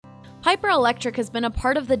Piper Electric has been a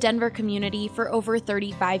part of the Denver community for over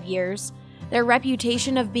 35 years. Their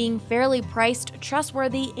reputation of being fairly priced,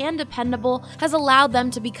 trustworthy, and dependable has allowed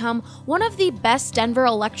them to become one of the best Denver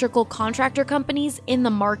electrical contractor companies in the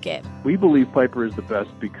market. We believe Piper is the best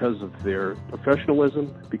because of their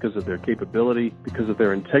professionalism, because of their capability, because of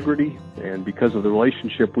their integrity, and because of the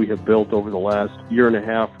relationship we have built over the last year and a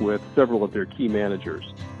half with several of their key managers.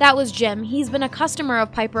 That was Jim. He's been a customer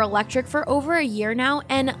of Piper Electric for over a year now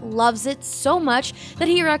and loves it so much that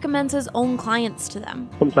he recommends his own clients to them.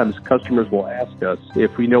 Sometimes customers will ask us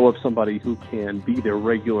if we know of somebody who can be their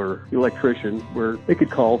regular electrician, where they could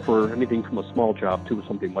call for anything from a small job to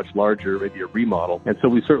something much larger, maybe a remodel. And so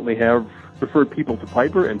we certainly have referred people to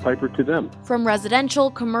Piper and Piper to them. From residential,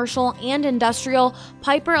 commercial, and industrial,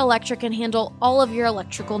 Piper Electric can handle all of your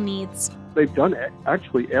electrical needs. They've done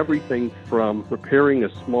actually everything from repairing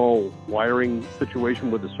a small wiring situation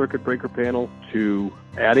with a circuit breaker panel to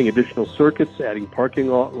adding additional circuits, adding parking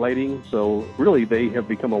lot lighting. So really, they have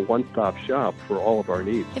become a one-stop shop for all of our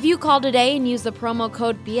needs. If you call today and use the promo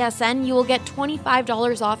code BSN, you will get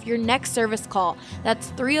 $25 off your next service call.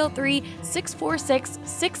 That's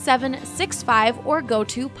 303-646-6765 or go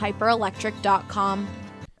to piperelectric.com.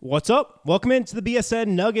 What's up? Welcome into the BSN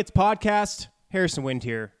Nuggets Podcast. Harrison Wind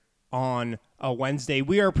here. On a Wednesday,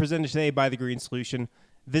 we are presented today by The Green Solution.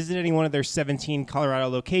 Visit any one of their 17 Colorado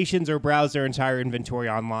locations or browse their entire inventory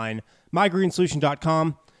online, mygreensolution.com.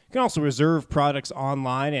 You can also reserve products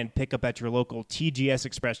online and pick up at your local TGS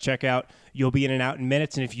Express checkout. You'll be in and out in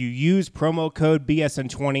minutes, and if you use promo code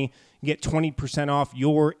BSN20, you get 20% off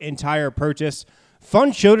your entire purchase.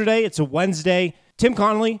 Fun show today. It's a Wednesday. Tim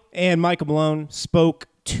Connelly and Michael Malone spoke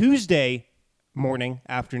Tuesday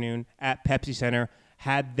afternoon at Pepsi Center,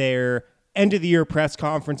 had their end-of-the-year press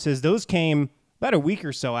conferences. Those came about a week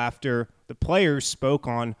or so after the players spoke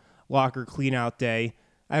on locker cleanout day.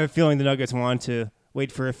 I have a feeling the Nuggets want to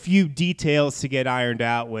wait for a few details to get ironed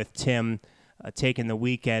out with Tim taking the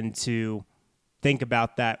weekend to think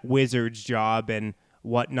about that Wizards job and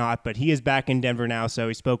whatnot. But he is back in Denver now, so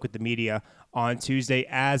he spoke with the media on Tuesday,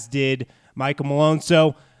 as did Michael Malone.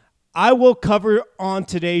 So I will cover on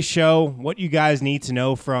today's show what you guys need to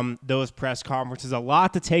know from those press conferences. A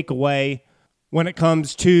lot to take away when it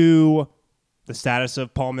comes to the status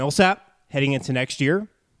of Paul Millsap heading into next year,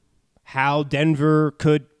 how Denver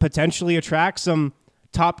could potentially attract some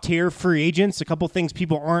top-tier free agents, a couple things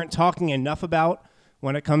people aren't talking enough about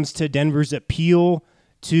when it comes to Denver's appeal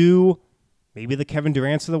to maybe the Kevin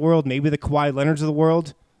Durant's of the world, maybe the Kawhi Leonard's of the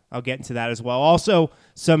world. I'll get into that as well. Also,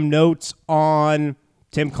 some notes on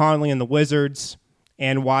Tim Connelly and the Wizards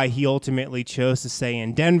and why he ultimately chose to stay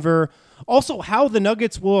in Denver. Also, how the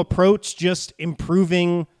Nuggets will approach just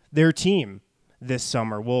improving their team this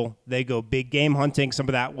summer. Will they go big game hunting? Some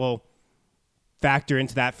of that will factor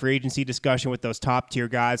into that free agency discussion with those top-tier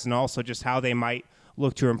guys, and also just how they might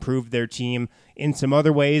look to improve their team in some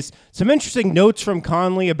other ways. Some interesting notes from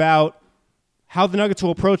Connelly about how the Nuggets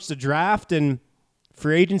will approach the draft and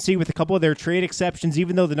free agency with a couple of their trade exceptions,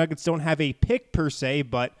 even though the Nuggets don't have a pick per se,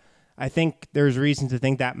 but I think there's reason to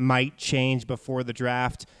think that might change before the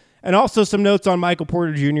draft. And also some notes on Michael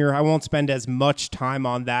Porter Jr. I won't spend as much time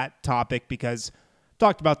on that topic because I've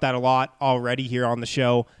talked about that a lot already here on the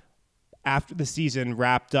show. After the season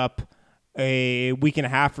wrapped up a week and a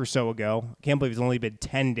half or so ago, I can't believe it's only been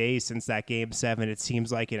 10 days since that Game 7. It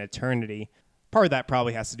seems like an eternity. Part of that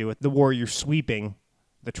probably has to do with the Warriors sweeping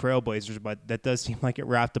the Trailblazers, but that does seem like it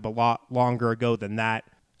wrapped up a lot longer ago than that.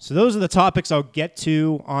 So those are the topics I'll get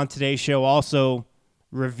to on today's show. Also,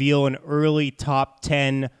 reveal an early top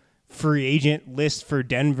 10 free agent list for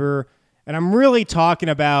Denver. And I'm really talking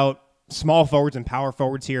about small forwards and power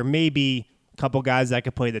forwards here. Maybe a couple guys that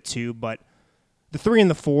could play the two, but the 3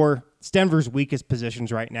 and the 4, it's Denver's weakest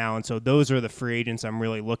positions right now. And so those are the free agents I'm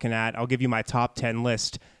really looking at. I'll give you my top 10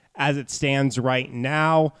 list as it stands right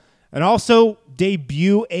now. And also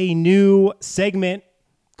debut a new segment,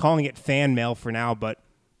 calling it fan mail for now, but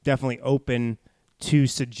definitely open to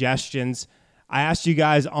suggestions. I asked you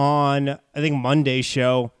guys on, I think, Monday's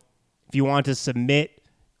show, if you want to submit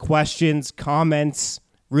questions, comments,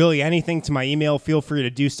 really anything to my email, feel free to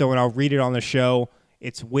do so, and I'll read it on the show.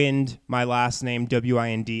 It's Wind, my last name,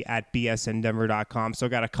 WIND, at bsndenver.com. So I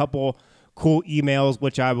got a couple cool emails,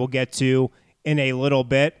 which I will get to in a little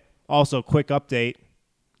bit. Also, quick update.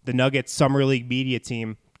 The Nuggets Summer League media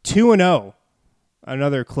team, 2-0.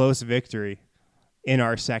 Another close victory in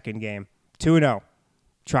our second game. 2-0.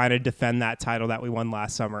 Trying to defend that title that we won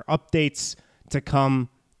last summer. Updates to come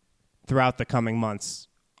throughout the coming months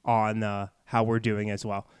on how we're doing as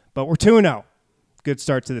well. But we're 2-0. Good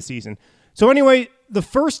start to the season. So anyway, the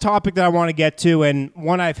first topic that I want to get to, and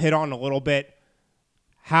one I've hit on a little bit,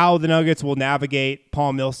 how the Nuggets will navigate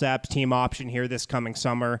Paul Millsap's team option here this coming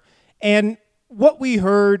summer. And what we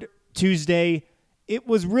heard Tuesday, it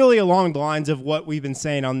was really along the lines of what we've been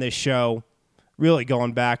saying on this show, really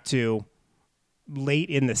going back to late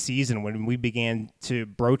in the season when we began to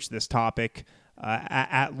broach this topic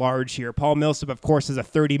at large here. Paul Millsap, of course, has a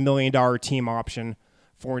 $30 million team option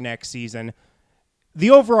for next season.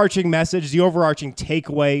 The overarching message, the overarching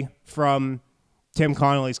takeaway from Tim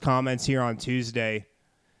Connelly's comments here on Tuesday,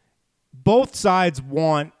 both sides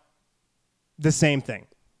want the same thing.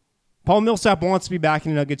 Paul Millsap wants to be back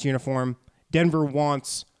in a Nuggets uniform. Denver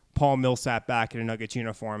wants Paul Millsap back in a Nuggets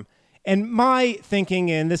uniform. And my thinking,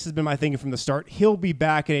 and this has been my thinking from the start, he'll be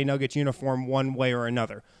back in a Nuggets uniform one way or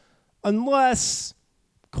another. Unless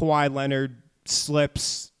Kawhi Leonard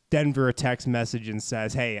slips Denver a text message and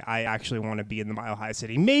says, hey, I actually want to be in the Mile High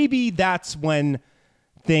City. Maybe that's when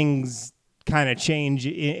things kind of change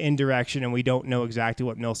in direction and we don't know exactly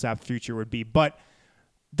what Millsap's future would be. But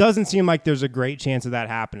doesn't seem like there's a great chance of that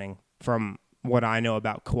happening from what I know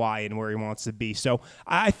about Kawhi and where he wants to be. So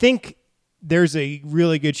I think there's a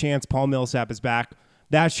really good chance Paul Millsap is back.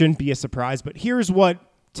 That shouldn't be a surprise. But here's what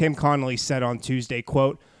Tim Connelly said on Tuesday,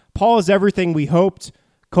 quote, Paul is everything we hoped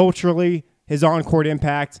culturally, his on-court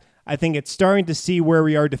impact. I think it's starting to see where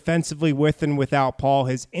we are defensively with and without Paul.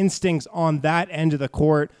 His instincts on that end of the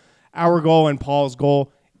court, our goal and Paul's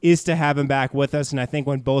goal is to have him back with us. And I think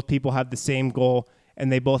when both people have the same goal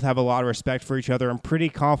and they both have a lot of respect for each other, I'm pretty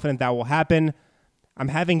confident that will happen. I'm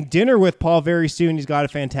having dinner with Paul very soon. He's got a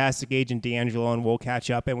fantastic agent, D'Angelo, and we'll catch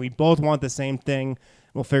up. And we both want the same thing.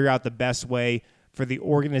 We'll figure out the best way for the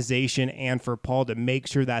organization and for Paul to make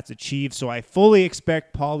sure that's achieved. So I fully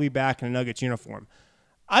expect Paul to be back in a Nuggets uniform.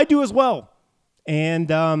 I do as well.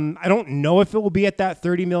 And I don't know if it will be at that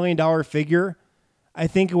 $30 million figure. I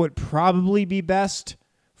think it would probably be best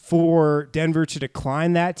for Denver to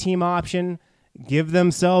decline that team option, give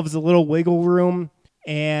themselves a little wiggle room,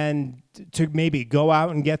 and to maybe go out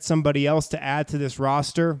and get somebody else to add to this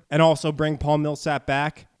roster and also bring Paul Millsap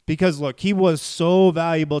back. Because, look, he was so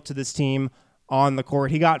valuable to this team on the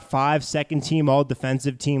court. He got 5 second-team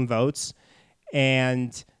all-defensive team votes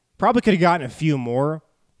and probably could have gotten a few more.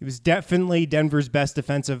 He was definitely Denver's best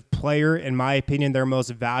defensive player, in my opinion, their most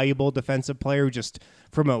valuable defensive player, just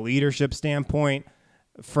from a leadership standpoint,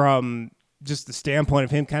 from just the standpoint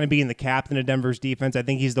of him kind of being the captain of Denver's defense. I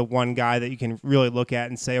think he's the one guy that you can really look at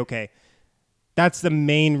and say, okay, that's the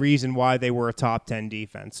main reason why they were a top 10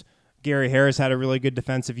 defense. Gary Harris had a really good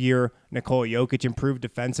defensive year. Nikola Jokic improved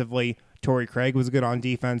defensively. Torrey Craig was good on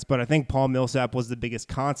defense, but I think Paul Millsap was the biggest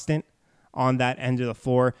constant on that end of the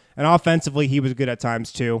floor. And offensively, he was good at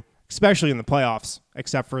times too, especially in the playoffs,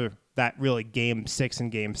 except for that really Game 6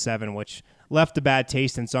 and Game 7, which left a bad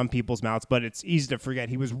taste in some people's mouths, but it's easy to forget.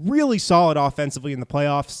 He was really solid offensively in the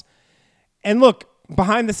playoffs. And look,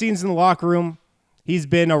 behind the scenes in the locker room, he's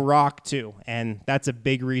been a rock too, and that's a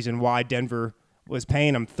big reason why Denver was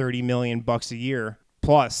paying him $30 million a year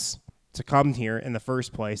plus to come here in the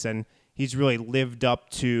first place. And he's really lived up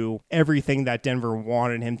to everything that Denver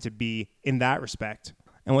wanted him to be in that respect.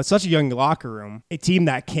 And with such a young locker room, a team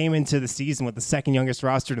that came into the season with the second youngest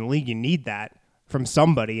roster in the league, you need that from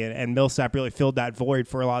somebody. And Millsap really filled that void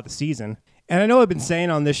for a lot of the season. And I know I've been saying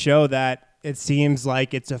on this show that it seems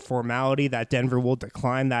like it's a formality that Denver will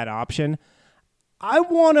decline that option. I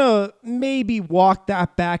want to maybe walk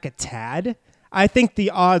that back a tad. I think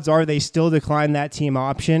the odds are they still decline that team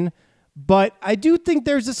option, but I do think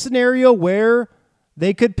there's a scenario where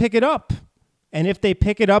they could pick it up. And if they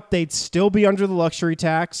pick it up, they'd still be under the luxury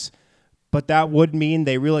tax, but that would mean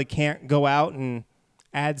they really can't go out and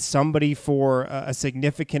add somebody for a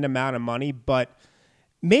significant amount of money. But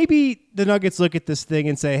maybe the Nuggets look at this thing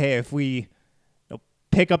and say, hey, if we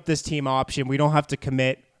pick up this team option, we don't have to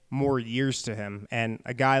commit more years to him. And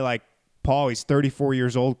a guy like Paul, he's 34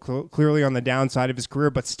 years old, clearly on the downside of his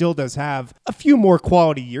career, but still does have a few more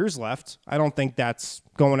quality years left. I don't think that's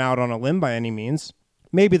going out on a limb by any means.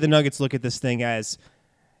 Maybe the Nuggets look at this thing as,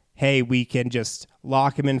 hey, we can just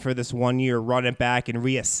lock him in for this 1 year, run it back, and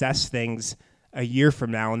reassess things a year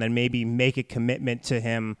from now, and then maybe make a commitment to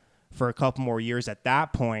him for a couple more years at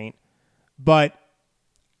that point. But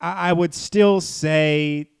I would still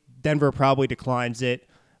say Denver probably declines it,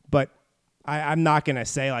 but I'm not going to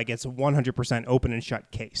say like it's a 100% open and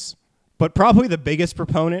shut case. But probably the biggest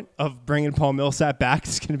proponent of bringing Paul Millsap back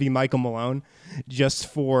is going to be Michael Malone, just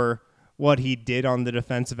for what he did on the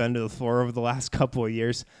defensive end of the floor over the last couple of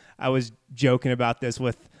years. I was joking about this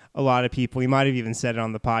with a lot of people. He might have even said it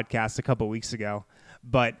on the podcast a couple of weeks ago.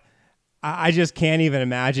 But I just can't even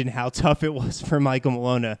imagine how tough it was for Michael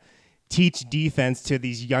Malone to teach defense to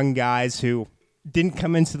these young guys who didn't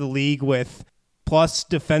come into the league with plus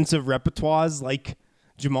defensive repertoires like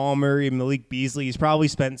Jamal Murray and Malik Beasley. He's probably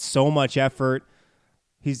spent so much effort.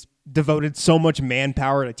 He's devoted so much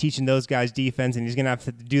manpower to teaching those guys defense, and he's going to have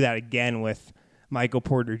to do that again with Michael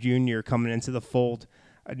Porter Jr. coming into the fold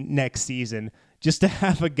next season. Just to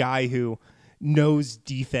have a guy who knows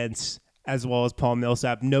defense as well as Paul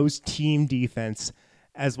Millsap, knows team defense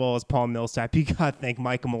as well as Paul Millsap. You got to think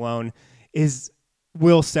Michael Malone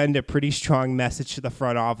will send a pretty strong message to the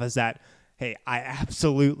front office that, hey, I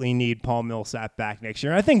absolutely need Paul Millsap back next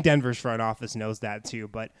year. I think Denver's front office knows that too,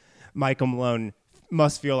 but Michael Malone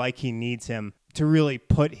must feel like he needs him to really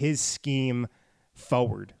put his scheme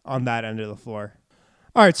forward on that end of the floor.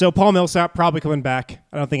 All right, so Paul Millsap probably coming back.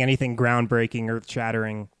 I don't think anything groundbreaking,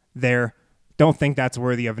 earth-shattering there. Don't think that's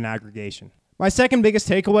worthy of an aggregation. My second biggest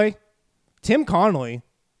takeaway, Tim Connelly,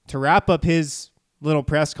 to wrap up his little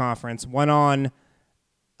press conference, went on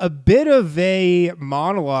a bit of a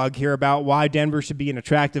monologue here about why Denver should be an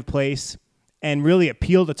attractive place and really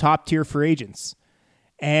appeal to top-tier free agents.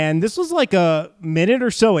 And this was like a minute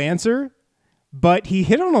or so answer, but he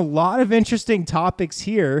hit on a lot of interesting topics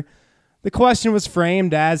here. The question was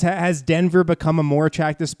framed as, has Denver become a more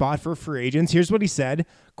attractive spot for free agents? Here's what he said,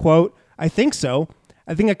 quote, I think so.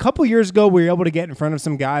 I think a couple years ago we were able to get in front of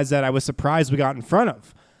some guys that I was surprised we got in front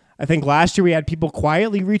of. I think last year we had people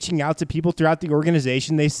quietly reaching out to people throughout the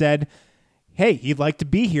organization. They said, hey, he'd like to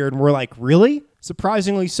be here. And we're like, really?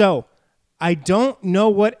 Surprisingly so. I don't know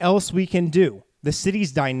what else we can do. The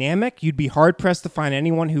city's dynamic. You'd be hard-pressed to find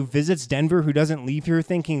anyone who visits Denver who doesn't leave here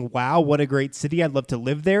thinking, wow, what a great city. I'd love to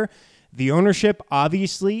live there. The ownership,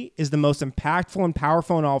 obviously, is the most impactful and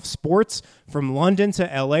powerful in all of sports. From London to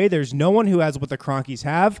LA, there's no one who has what the Kroenkes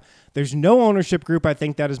have. There's no ownership group, I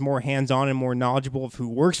think, that is more hands-on and more knowledgeable of who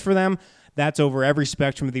works for them. That's over every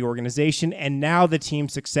spectrum of the organization. And now the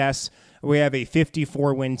team's success, we have a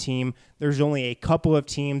 54-win team. There's only a couple of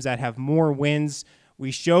teams that have more wins. We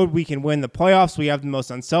showed we can win the playoffs. We have the most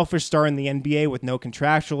unselfish star in the NBA with no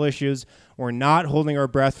contractual issues. We're not holding our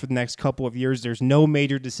breath for the next couple of years. There's no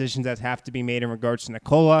major decisions that have to be made in regards to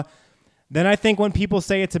Nikola. Then I think when people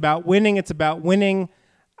say it's about winning, it's about winning.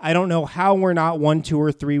 I don't know how we're not 1, 2,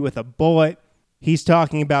 or 3 with a bullet. He's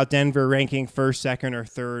talking about Denver ranking first, second, or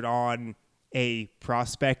third on a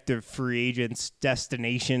prospective free agents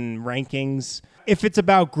destination rankings. If it's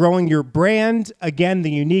about growing your brand, again,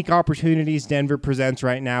 the unique opportunities Denver presents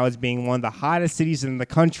right now as being one of the hottest cities in the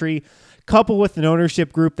country, coupled with an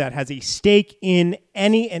ownership group that has a stake in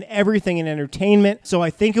any and everything in entertainment. So I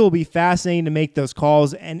think it will be fascinating to make those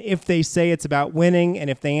calls. And if they say it's about winning, and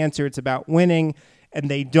if they answer it's about winning,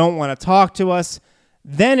 and they don't want to talk to us,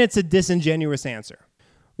 then it's a disingenuous answer.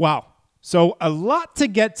 Wow. So a lot to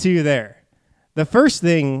get to there. The first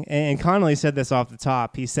thing, and Connelly said this off the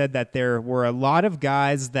top, he said that there were a lot of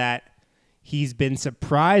guys that he's been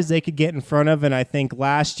surprised they could get in front of, and I think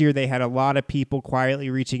last year they had a lot of people quietly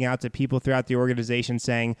reaching out to people throughout the organization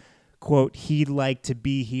saying, quote, he'd like to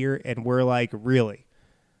be here, and we're like, really?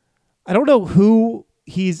 I don't know who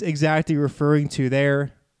he's exactly referring to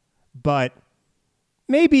there, but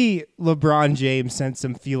maybe LeBron James sent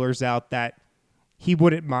some feelers out that he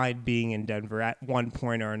wouldn't mind being in Denver at one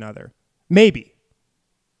point or another. Maybe.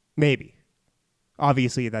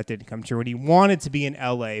 Obviously, that didn't come true. And he wanted to be in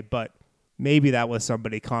LA, but maybe that was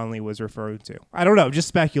somebody Connelly was referring to. I don't know, just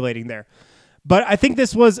speculating there. But I think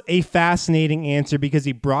this was a fascinating answer because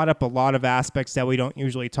he brought up a lot of aspects that we don't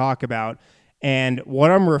usually talk about. And what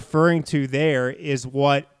I'm referring to there is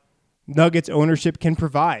what Nuggets ownership can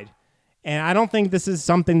provide. And I don't think this is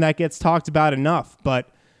something that gets talked about enough. But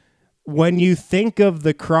when you think of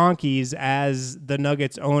the Kroenkes as the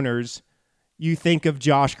Nuggets owners, you think of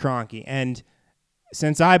Josh Kroenke. And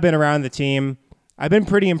since I've been around the team, I've been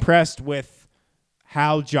pretty impressed with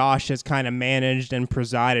how Josh has kind of managed and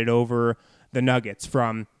presided over the Nuggets,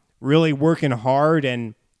 from really working hard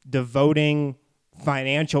and devoting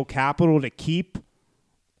financial capital to keep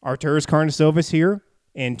Arturas Karnisovas here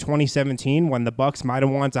in 2017 when the Bucks might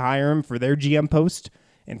have wanted to hire him for their GM post,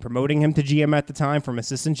 and promoting him to GM at the time from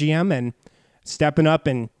assistant GM, and stepping up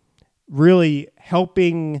and really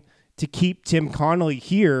helping to keep Tim Connelly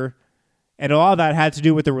here. And all that had to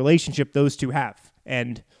do with the relationship those two have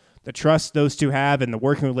and the trust those two have and the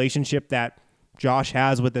working relationship that Josh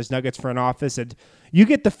has with his Nuggets front office. And you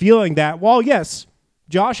get the feeling that, while yes,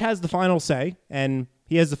 Josh has the final say, and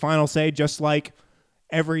he has the final say just like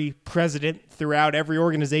every president throughout every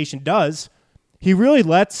organization does, he really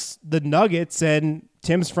lets the Nuggets and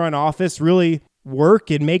Tim's front office really work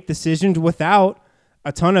and make decisions without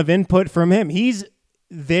a ton of input from him. He's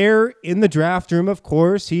there in the draft room, of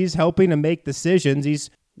course. He's helping to make decisions. He's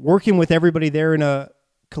working with everybody there in a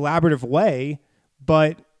collaborative way,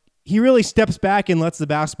 but he really steps back and lets the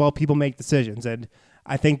basketball people make decisions. And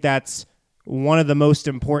I think that's one of the most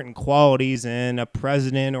important qualities in a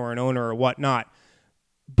president or an owner or whatnot.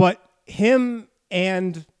 But him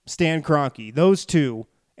and Stan Kroenke, those two,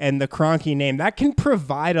 and the Kroenke name, that can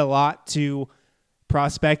provide a lot to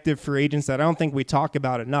prospective free agents that I don't think we talk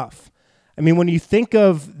about enough. I mean, when you think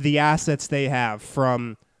of the assets they have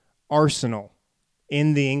from Arsenal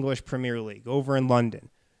in the English Premier League over in London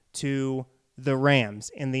to the Rams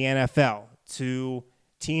in the NFL to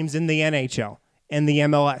teams in the NHL and the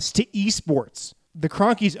MLS to esports, the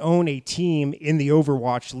Kroenkes own a team in the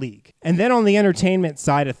Overwatch League. And then on the entertainment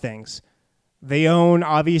side of things, they own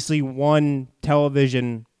obviously one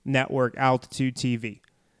television network, Altitude TV.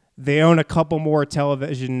 They own a couple more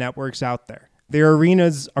television networks out there. Their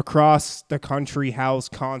arenas across the country house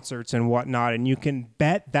concerts and whatnot, and you can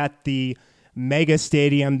bet that the mega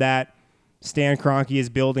stadium that Stan Kroenke is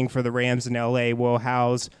building for the Rams in LA will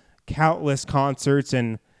house countless concerts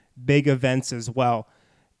and big events as well.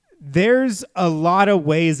 There's a lot of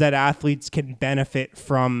ways that athletes can benefit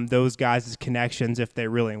from those guys' connections if they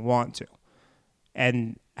really want to.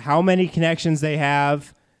 And how many connections they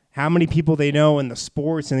have, how many people they know in the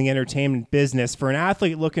sports and the entertainment business, for an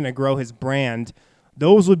athlete looking to grow his brand,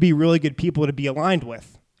 those would be really good people to be aligned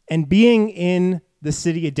with. And being in the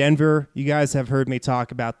city of Denver, you guys have heard me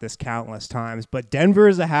talk about this countless times, but Denver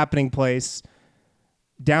is a happening place.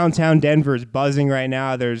 Downtown Denver is buzzing right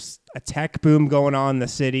now. There's a tech boom going on in the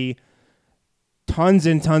city. Tons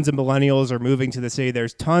and tons of millennials are moving to the city.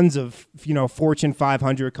 There's tons of, Fortune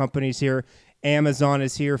 500 companies here. Amazon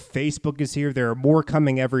is here. Facebook is here. There are more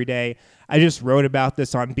coming every day. I just wrote about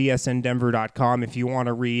this on bsndenver.com if you want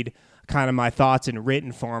to read kind of my thoughts in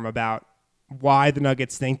written form about why the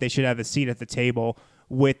Nuggets think they should have a seat at the table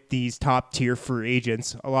with these top-tier free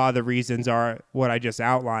agents. A lot of the reasons are what I just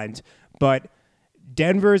outlined. But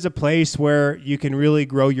Denver is a place where you can really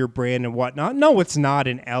grow your brand and whatnot. No, it's not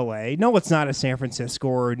in LA. No, it's not in San Francisco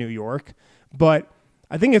or New York. But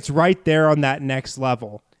I think it's right there on that next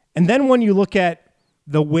level. And then when you look at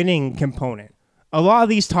the winning component, a lot of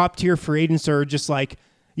these top-tier free agents are just like,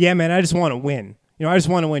 yeah, man, I just want to win. I just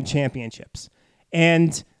want to win championships.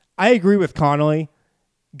 And I agree with Connelly.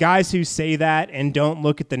 Guys who say that and don't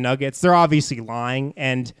look at the Nuggets, they're obviously lying.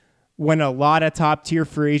 And when a lot of top-tier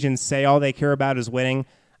free agents say all they care about is winning,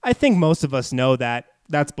 I think most of us know that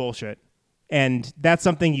that's bullshit. And that's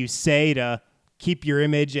something you say to keep your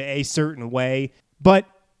image a certain way. But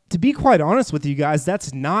to be quite honest with you guys,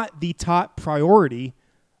 that's not the top priority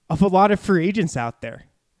of a lot of free agents out there.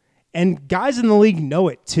 And guys in the league know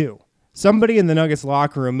it too. Somebody in the Nuggets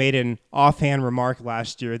locker room made an offhand remark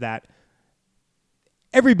last year that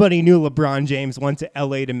everybody knew LeBron James went to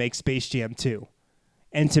LA to make Space Jam 2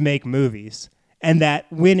 and to make movies, and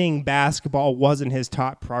that winning basketball wasn't his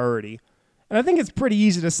top priority. And I think it's pretty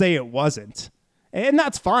easy to say it wasn't. And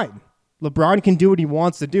that's fine. LeBron can do what he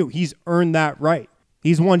wants to do. He's earned that right.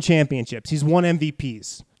 He's won championships. He's won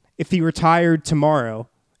MVPs. If he retired tomorrow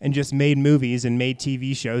and just made movies and made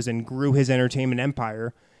TV shows and grew his entertainment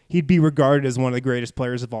empire, he'd be regarded as one of the greatest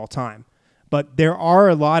players of all time. But there are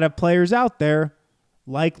a lot of players out there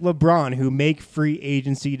like LeBron who make free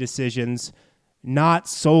agency decisions not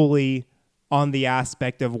solely on the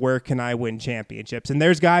aspect of where can I win championships. And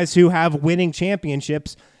there's guys who have winning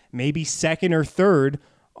championships, maybe second or third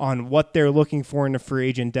on what they're looking for in a free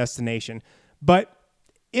agent destination. But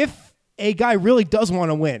if a guy really does want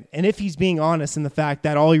to win, and if he's being honest in the fact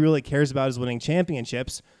that all he really cares about is winning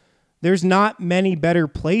championships, there's not many better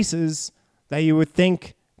places that you would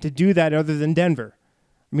think to do that other than Denver.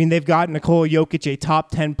 I mean, they've got Nikola Jokic, a top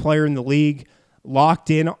 10 player in the league, locked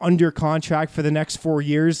in under contract for the next 4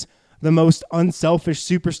 years, the most unselfish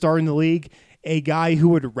superstar in the league, a guy who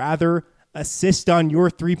would rather assist on your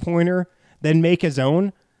three-pointer than make his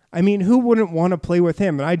own. I mean, who wouldn't want to play with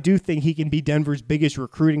him? And I do think he can be Denver's biggest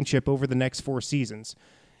recruiting chip over the next 4 seasons.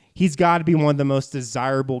 He's got to be one of the most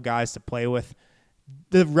desirable guys to play with.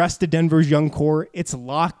 The rest of Denver's young core, it's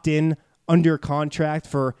locked in under contract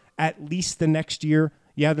for at least the next year.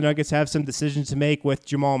 Yeah, the Nuggets have some decisions to make with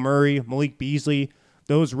Jamal Murray, Malik Beasley,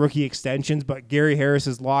 those rookie extensions, but Gary Harris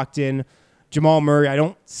is locked in. Jamal Murray, I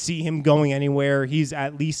don't see him going anywhere. He's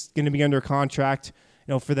at least going to be under contract,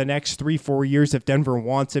 for the next 3-4 years. If Denver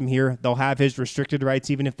wants him here, they'll have his restricted rights,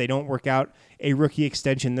 even if they don't work out a rookie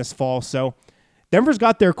extension this fall. So Denver's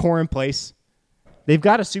got their core in place. They've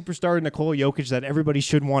got a superstar in Nikola Jokic that everybody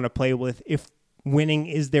should want to play with if winning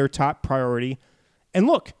is their top priority. And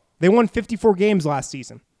look, They won 54 games last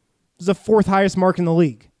season. It was the fourth highest mark in the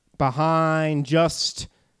league, behind just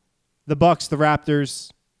the Bucks, the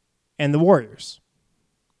Raptors, and the Warriors,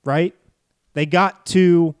 right? They got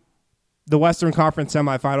to the Western Conference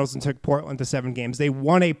semifinals and took Portland to 7 games. They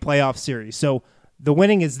won a playoff series. So the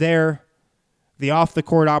winning is there. The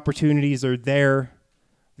off-the-court opportunities are there.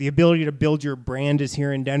 The ability to build your brand is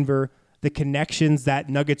here in Denver. The connections that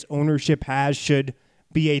Nuggets ownership has should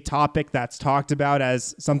be a topic that's talked about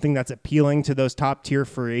as something that's appealing to those top-tier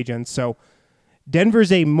free agents. So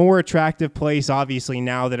Denver's a more attractive place, obviously,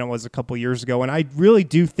 now than it was a couple years ago. And I really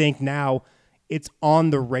do think now it's on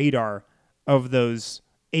the radar of those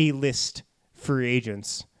A-list free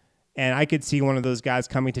agents. And I could see one of those guys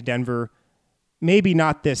coming to Denver, maybe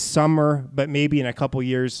not this summer, but maybe in a couple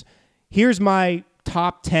years. Here's my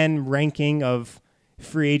top 10 ranking of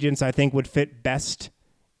free agents I think would fit best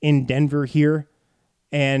in Denver here.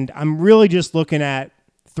 And I'm really just looking at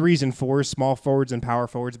 3s and 4s, small forwards and power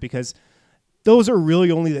forwards, because those are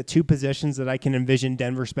really only the 2 positions that I can envision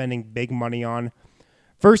Denver spending big money on.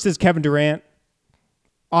 First is Kevin Durant.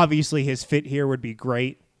 Obviously, his fit here would be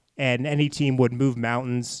great, and any team would move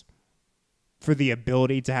mountains for the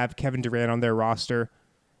ability to have Kevin Durant on their roster.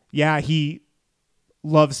 Yeah, he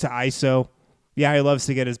loves to ISO. Yeah, he loves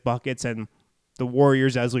to get his buckets, and the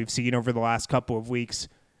Warriors, as we've seen over the last couple of weeks,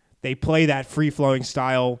 they play that free-flowing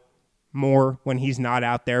style more when he's not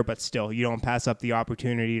out there, but still, you don't pass up the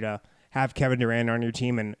opportunity to have Kevin Durant on your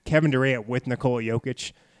team. And Kevin Durant with Nikola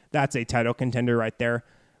Jokic, that's a title contender right there.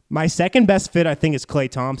 My second best fit, I think, is Klay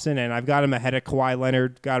Thompson, and I've got him ahead of Kawhi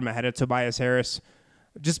Leonard, got him ahead of Tobias Harris,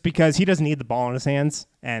 just because he doesn't need the ball in his hands.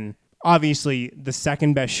 And obviously, the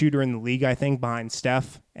second best shooter in the league, I think, behind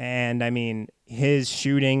Steph. And, I mean, his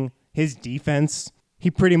shooting, his defense,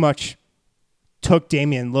 he pretty much took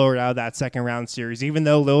Damian Lillard out of that second round series, even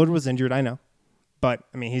though Lillard was injured, I know. But,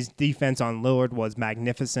 I mean, his defense on Lillard was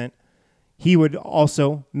magnificent. He would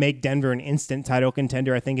also make Denver an instant title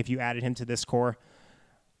contender, I think, if you added him to this core.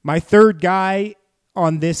 My third guy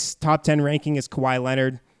on this top 10 ranking is Kawhi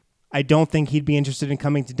Leonard. I don't think he'd be interested in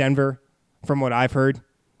coming to Denver, from what I've heard.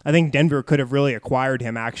 I think Denver could have really acquired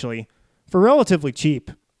him, actually, for relatively cheap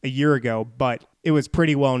a year ago, but it was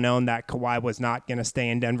pretty well known that Kawhi was not going to stay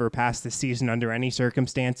in Denver past the season under any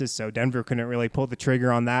circumstances, so Denver couldn't really pull the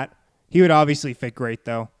trigger on that. He would obviously fit great,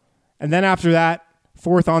 though. And then after that,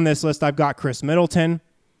 fourth on this list, I've got Chris Middleton,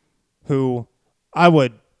 who I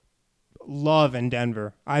would love in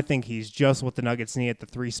Denver. I think he's just what the Nuggets need at the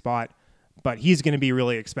 3 spot, but he's going to be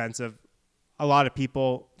really expensive. A lot of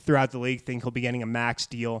people throughout the league think he'll be getting a max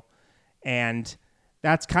deal, and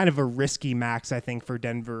that's kind of a risky max, I think, for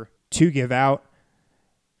Denver to give out.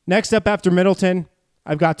 Next up after Middleton,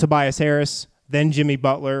 I've got Tobias Harris, then Jimmy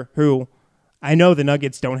Butler, who I know the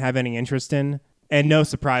Nuggets don't have any interest in, and no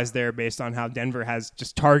surprise there based on how Denver has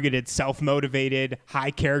just targeted self-motivated,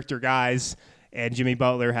 high-character guys, and Jimmy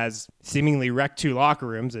Butler has seemingly wrecked 2 locker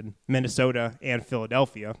rooms in Minnesota and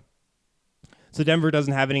Philadelphia. So Denver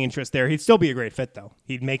doesn't have any interest there. He'd still be a great fit, though.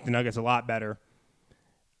 He'd make the Nuggets a lot better.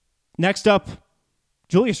 Next up,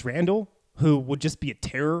 Julius Randle, who would just be a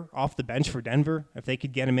terror off the bench for Denver if they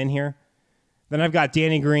could get him in here. Then I've got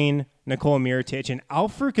Danny Green, Nikola Mirotic, and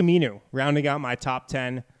Al-Farouq Aminu rounding out my top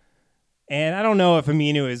 10. And I don't know if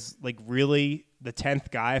Aminu is like really the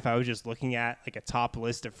 10th guy if I was just looking at like a top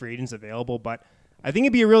list of free agents available, but I think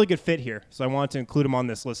it'd be a really good fit here. So I wanted to include him on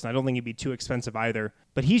this list, and I don't think he'd be too expensive either.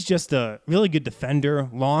 But he's just a really good defender,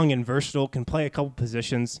 long and versatile, can play a couple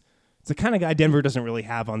positions. It's the kind of guy Denver doesn't really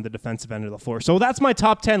have on the defensive end of the floor. So that's my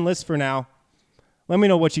top 10 list for now. Let me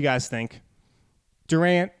know what you guys think.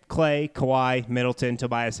 Durant, Klay, Kawhi, Middleton,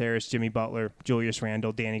 Tobias Harris, Jimmy Butler, Julius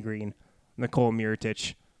Randle, Danny Green, Nikola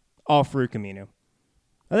Mirotic, Al-Farouq Aminu.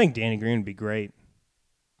 I think Danny Green would be great.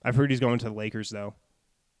 I've heard he's going to the Lakers, though.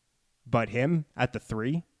 But him at the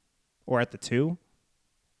 3 or at the 2,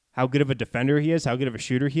 how good of a defender he is, how good of a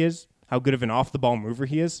shooter he is, how good of an off-the-ball mover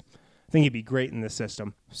he is, I think he'd be great in this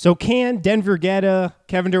system. So can Denver get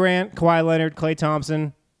Kevin Durant, Kawhi Leonard, Klay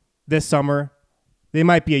Thompson this summer? They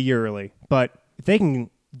might be a year early, but if they can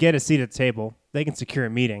get a seat at the table, they can secure a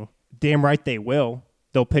meeting. Damn right they will.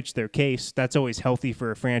 They'll pitch their case. That's always healthy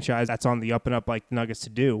for a franchise that's on the up and up like the Nuggets to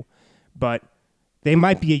do. But they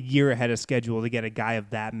might be a year ahead of schedule to get a guy of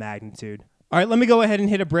that magnitude. All right, let me go ahead and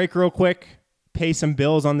hit a break real quick, pay some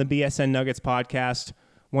bills on the BSN Nuggets podcast.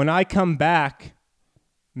 When I come back,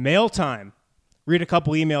 mail time. Read a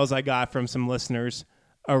couple emails I got from some listeners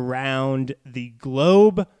around the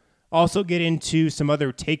globe. Also get into some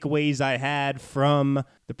other takeaways I had from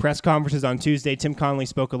the press conferences on Tuesday. Tim Connelly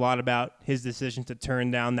spoke a lot about his decision to turn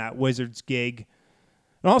down that Wizards gig.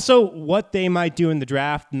 and also what they might do in the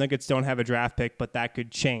draft. The Nuggets don't have a draft pick, but that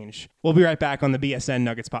could change. We'll be right back on the BSN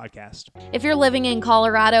Nuggets podcast. If you're living in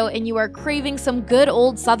Colorado and you are craving some good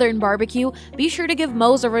old Southern barbecue, be sure to give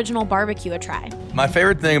Moe's Original Barbecue a try. My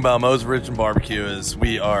favorite thing about Moe's Original Barbecue is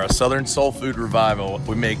we are a Southern soul food revival.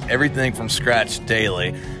 We make everything from scratch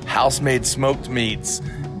daily, house-made smoked meats,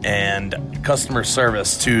 and customer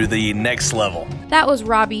service to the next level. That was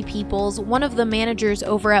Robbie Peoples, one of the managers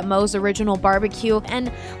over at Moe's Original Barbecue,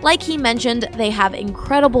 and like he mentioned, they have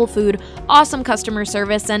incredible food, awesome customer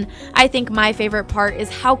service, and I think my favorite part is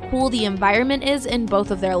how cool the environment is in both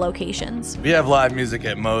of their locations. We have live music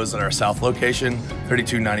at Moe's at our South location,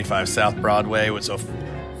 3295 South Broadway, with a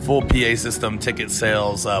full PA system, ticket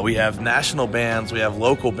sales. We have national bands, we have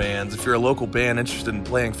local bands. If you're a local band interested in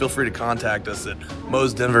playing, feel free to contact us at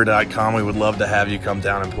moesdenver.com. We would love to have you come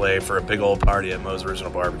down and play for a big old party at Moe's Original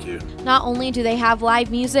Barbecue. Not only do they have live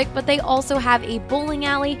music, but they also have a bowling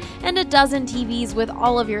alley and a dozen TVs with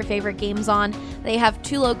all of your favorite games on. They have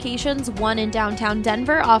 2 locations, one in downtown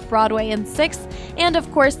Denver off Broadway and 6th, and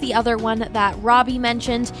of course the other one that Robbie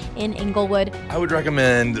mentioned in Inglewood. I would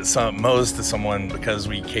recommend Moe's to someone because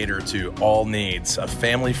we cater to all needs, a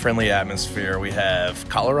family-friendly atmosphere. We have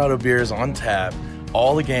Colorado beers on tap,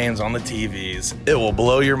 all the games on the TVs. It will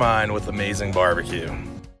blow your mind with amazing barbecue.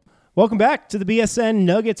 Welcome back to the BSN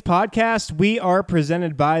Nuggets podcast. We are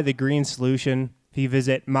presented by The Green Solution. If you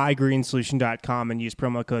visit mygreensolution.com and use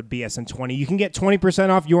promo code BSN20, you can get 20%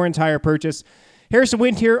 off your entire purchase. Harrison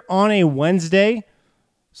Wind here on a Wednesday.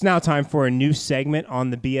 It's now time for a new segment on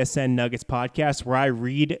the BSN Nuggets podcast where I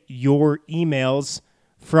read your emails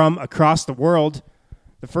from across the world.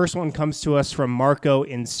 The first one comes to us from Marco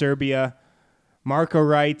in Serbia. Marco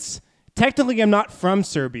writes, technically I'm not from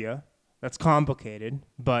Serbia. That's complicated,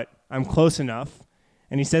 but I'm close enough.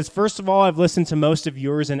 And he says, first of all, I've listened to most of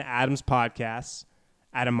yours and Adam's podcasts,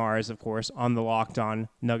 Adam Mars, of course, on the Locked On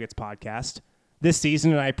Nuggets podcast this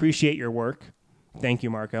season, and I appreciate your work. Thank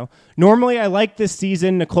you, Marco. Normally, I like this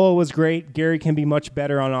season. Nikola was great. Gary can be much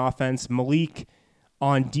better on offense. Malik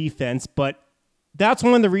on defense, but that's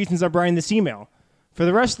one of the reasons I'm writing this email. For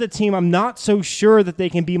the rest of the team, I'm not so sure that they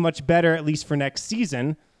can be much better, at least for next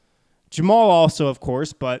season. Jamal also, of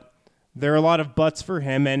course, but there are a lot of buts for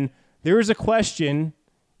him, and there is a question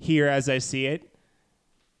here as I see it.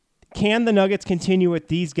 Can the Nuggets continue with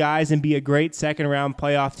these guys and be a great second-round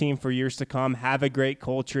playoff team for years to come, have a great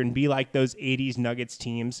culture, and be like those 80s Nuggets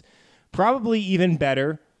teams? Probably even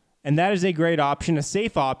better, and that is a great option, a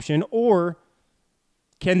safe option, or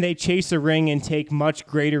can they chase a ring and take much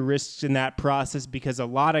greater risks in that process because a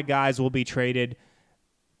lot of guys will be traded,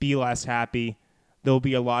 be less happy. There'll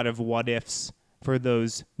be a lot of what-ifs for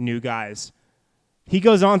those new guys. He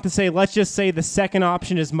goes on to say, let's just say the second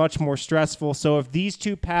option is much more stressful. So if these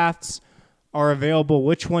two paths are available,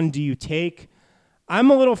 which one do you take?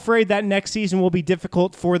 I'm a little afraid that next season will be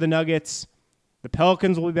difficult for the Nuggets. The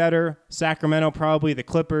Pelicans will be better. Sacramento probably. The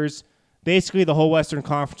Clippers. Basically, the whole Western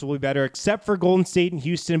Conference will be better, except for Golden State and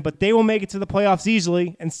Houston, but they will make it to the playoffs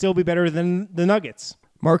easily and still be better than the Nuggets.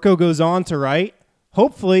 Marco goes on to write,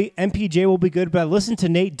 hopefully, MPJ will be good, but I listened to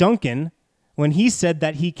Nate Duncan when he said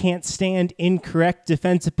that he can't stand incorrect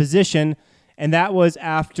defensive position, and that was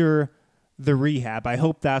after the rehab. I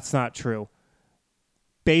hope that's not true.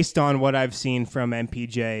 Based on what I've seen from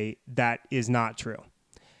MPJ, that is not true.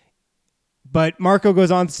 But Marco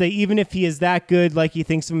goes on to say, even if he is that good, like he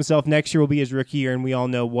thinks of himself, next year will be his rookie year, and we all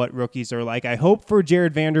know what rookies are like. I hope for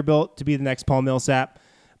Jared Vanderbilt to be the next Paul Millsap,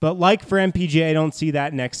 but like for MPJ, I don't see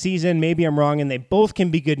that next season. Maybe I'm wrong, and they both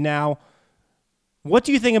can be good now. What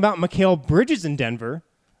do you think about Mikal Bridges in Denver?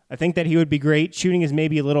 I think that he would be great. Shooting is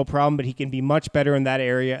maybe a little problem, but he can be much better in that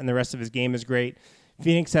area, and the rest of his game is great.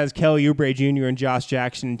 Phoenix has Kelly Oubre Jr. and Josh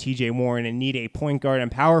Jackson and TJ Warren and need a point guard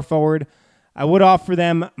and power forward. I would offer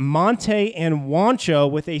them Monte and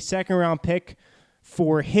Juancho with a second-round pick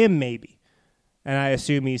for him maybe. And I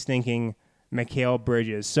assume he's thinking Mikal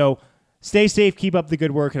Bridges. So stay safe, keep up the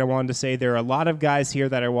good work. And I wanted to say there are a lot of guys here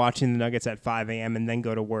that are watching the Nuggets at 5 a.m. and then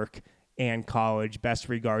go to work and college. Best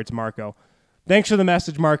regards, Marco. Thanks for the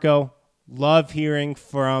message, Marco. Love hearing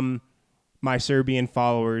from my Serbian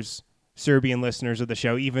followers, Serbian listeners of the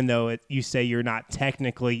show, even though you say you're not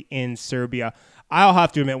technically in Serbia. I'll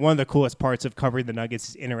have to admit, one of the coolest parts of covering the Nuggets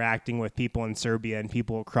is interacting with people in Serbia and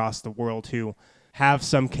people across the world who have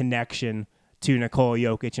some connection to Nikola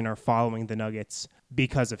Jokic and are following the Nuggets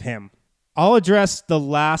because of him. I'll address the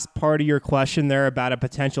last part of your question there about a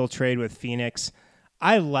potential trade with Phoenix.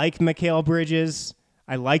 I like Mikal Bridges.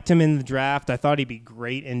 I liked him in the draft. I thought he'd be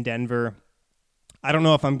great in Denver. I don't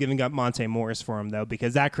know if I'm giving up Monte Morris for him, though,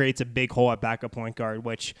 because that creates a big hole at backup point guard,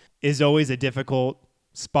 which is always a difficult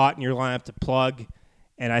spot in your lineup to plug.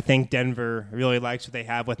 And I think Denver really likes what they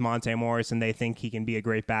have with Monte Morris, and they think he can be a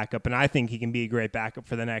great backup. And I think he can be a great backup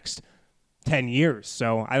for the next 10 years.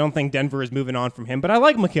 So I don't think Denver is moving on from him. But I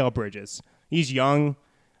like Mikal Bridges. He's young.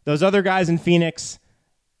 Those other guys in Phoenix,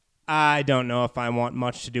 I don't know if I want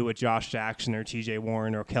much to do with Josh Jackson or TJ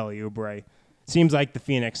Warren or Kelly Oubre. Seems like the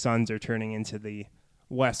Phoenix Suns are turning into the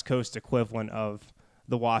West Coast equivalent of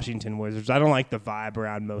the Washington Wizards. I don't like the vibe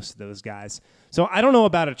around most of those guys. So I don't know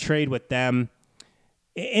about a trade with them.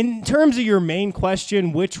 In terms of your main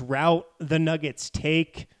question, which route the Nuggets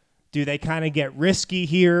take, do they kind of get risky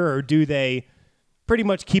here, or do they pretty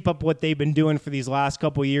much keep up what they've been doing for these last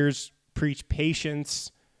couple of years, preach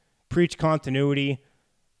patience, preach continuity?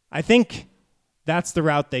 I think that's the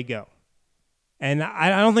route they go. And I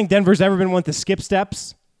don't think Denver's ever been one to skip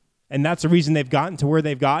steps, and that's the reason they've gotten to where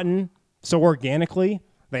they've gotten so organically.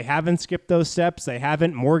 They haven't skipped those steps. They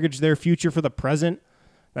haven't mortgaged their future for the present.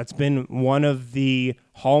 That's been one of the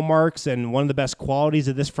hallmarks and one of the best qualities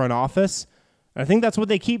of this front office. I think that's what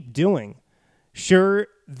they keep doing. Sure,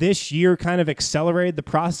 this year kind of accelerated the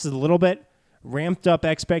process a little bit, ramped up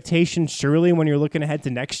expectations surely when you're looking ahead to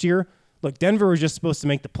next year. Look, Denver was just supposed to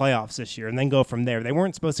make the playoffs this year and then go from there. They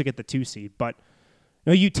weren't supposed to get the 2 seed, but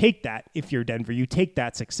you take that if you're Denver. You take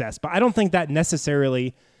that success. But I don't think that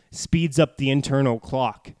necessarily speeds up the internal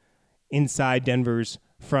clock inside Denver's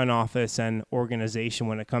front office and organization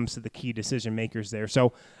when it comes to the key decision makers there.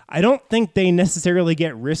 So I don't think they necessarily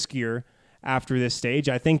get riskier after this stage.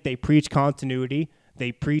 I think they preach continuity.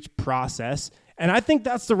 They preach process. And I think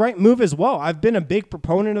that's the right move as well. I've been a big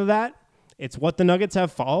proponent of that. It's what the Nuggets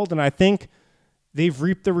have followed, and I think they've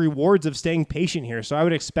reaped the rewards of staying patient here. So I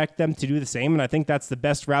would expect them to do the same, and I think that's the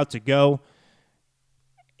best route to go.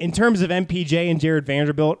 In terms of MPJ and Jared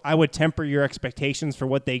Vanderbilt, I would temper your expectations for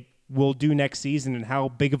what they will do next season and how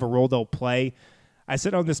big of a role they'll play. I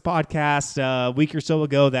said on this podcast a week or so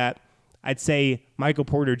ago that I'd say Michael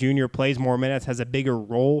Porter Jr. plays more minutes, has a bigger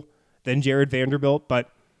role than Jared Vanderbilt, but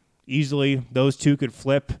easily those two could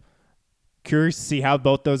flip. Curious to see how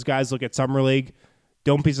both those guys look at Summer League.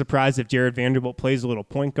 Don't be surprised if Jared Vanderbilt plays a little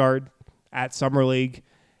point guard at Summer League.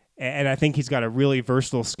 And I think he's got a really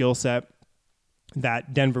versatile skill set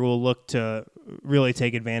that Denver will look to really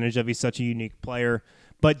take advantage of. He's such a unique player.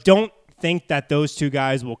 But don't think that those two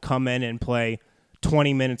guys will come in and play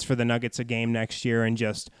 20 minutes for the Nuggets a game next year and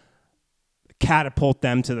just catapult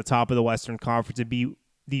them to the top of the Western Conference and be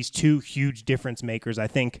these two huge difference makers. I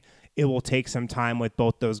think it will take some time with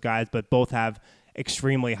both those guys, but both have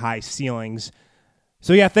extremely high ceilings.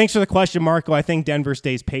 So, yeah, thanks for the question, Marco. I think Denver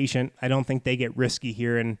stays patient. I don't think they get risky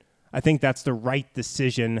here, and I think that's the right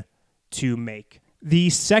decision to make. The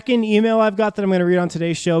second email I've got that I'm going to read on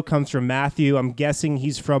today's show comes from Matthew. I'm guessing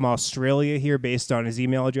he's from Australia here based on his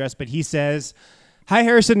email address, but he says, "Hi,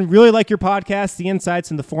 Harrison. Really like your podcast, the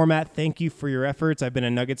insights, and the format. Thank you for your efforts. I've been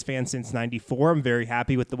a Nuggets fan since '94. I'm very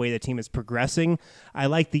happy with the way the team is progressing. I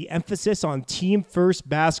like the emphasis on team-first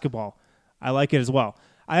basketball. I like it as well.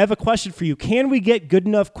 I have a question for you. Can we get good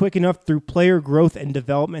enough, quick enough through player growth and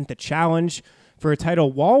development to challenge for a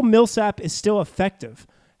title while Millsap is still effective?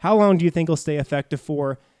 How long do you think he'll stay effective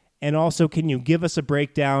for? And also, can you give us a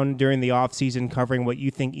breakdown during the offseason covering what you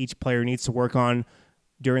think each player needs to work on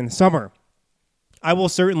during the summer?" I will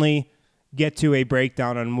certainly get to a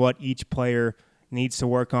breakdown on what each player needs to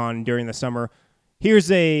work on during the summer. Here's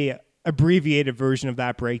a abbreviated version of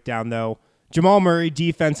that breakdown, though. Jamal Murray,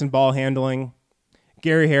 defense and ball handling.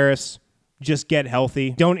 Gary Harris, just get healthy.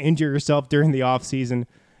 Don't injure yourself during the offseason.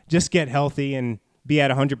 Just get healthy and be at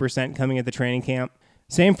 100% coming at the training camp.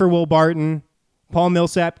 Same for Will Barton. Paul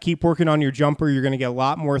Millsap, keep working on your jumper. You're going to get a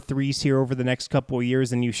lot more threes here over the next couple of years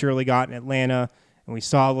than you surely got in Atlanta. And we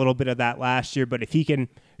saw a little bit of that last year. But if he can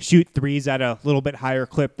shoot threes at a little bit higher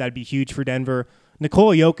clip, that'd be huge for Denver.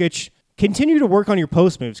 Nikola Jokic, continue to work on your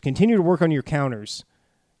post moves. Continue to work on your counters.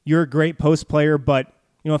 You're a great post player, but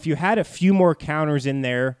if you had a few more counters in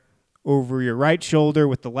there over your right shoulder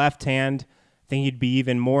with the left hand, I think you'd be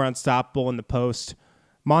even more unstoppable in the post.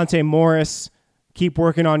 Monte Morris, keep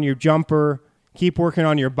working on your jumper. Keep working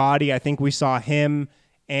on your body. I think we saw him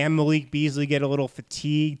and Malik Beasley get a little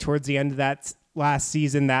fatigued towards the end of that last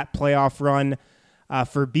season, that playoff run.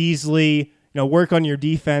 For Beasley, work on your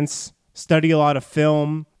defense, study a lot of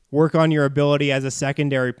film, work on your ability as a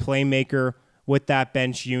secondary playmaker with that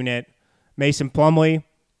bench unit. Mason Plumlee,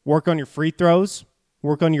 work on your free throws,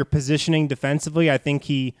 work on your positioning defensively. I think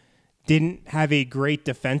he didn't have a great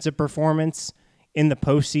defensive performance in the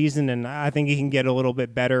postseason, and I think he can get a little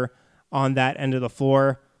bit better on that end of the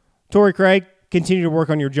floor. Torrey Craig, continue to work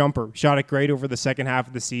on your jumper. Shot it great over the second half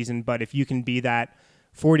of the season, but if you can be that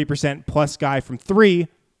 40% plus guy from 3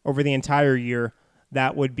 over the entire year,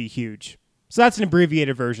 that would be huge. So that's an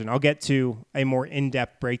abbreviated version. I'll get to a more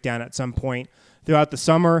in-depth breakdown at some point throughout the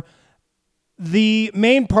summer. The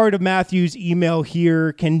main part of Matthew's email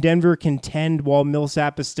here, can Denver contend while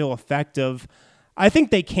Millsap is still effective? I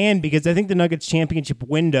think they can, because I think the Nuggets championship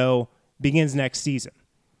window begins next season.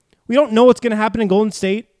 We don't know what's going to happen in Golden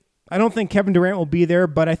State. I don't think Kevin Durant will be there,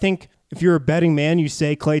 but I think if you're a betting man, you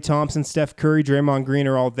say Klay Thompson, Steph Curry, Draymond Green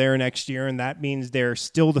are all there next year, and that means they're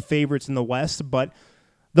still the favorites in the West, but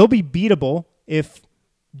they'll be beatable if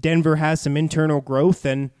Denver has some internal growth,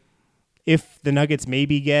 and if the Nuggets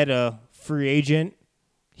maybe get a free agent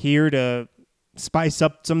here to spice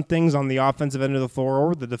up some things on the offensive end of the floor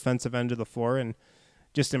or the defensive end of the floor and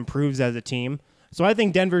just improves as a team. So I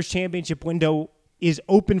think Denver's championship window is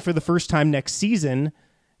open for the first time next season.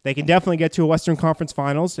 They can definitely get to a Western Conference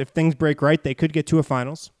Finals. If things break right, they could get to a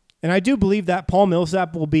Finals. And I do believe that Paul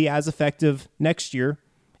Millsap will be as effective next year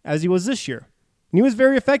as he was this year. And he was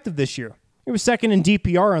very effective this year. He was second in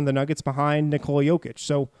DPR on the Nuggets behind Nikola Jokic.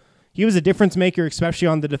 So he was a difference maker, especially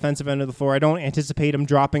on the defensive end of the floor. I don't anticipate him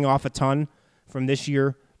dropping off a ton from this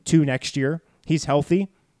year to next year. He's healthy.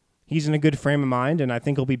 He's in a good frame of mind, and I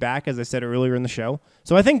think he'll be back, as I said earlier in the show.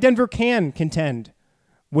 So I think Denver can contend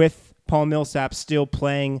with Paul Millsap still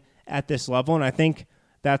playing at this level, and I think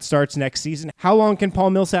that starts next season. How long can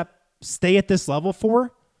Paul Millsap stay at this level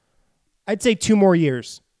for? I'd say 2 more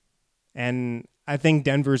years. And I think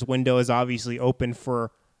Denver's window is obviously open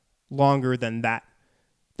for longer than that.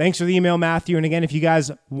 Thanks for the email, Matthew. And again, if you guys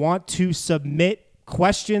want to submit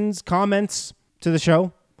questions, comments to the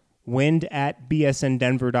show,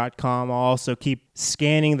 wind@bsndenver.com. I'll also keep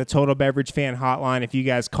scanning the Total Beverage Fan Hotline. If you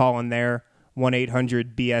guys call in there,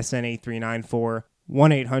 1-800-BSN-8394,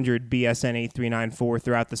 1-800-BSN-8394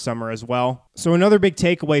 throughout the summer as well. So another big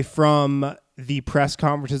takeaway from the press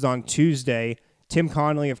conferences on Tuesday, Tim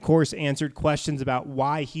Connelly, of course, answered questions about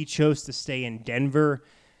why he chose to stay in Denver.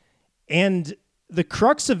 And the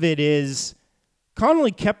crux of it is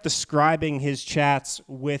Connelly kept describing his chats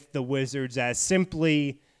with the Wizards as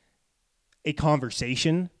simply a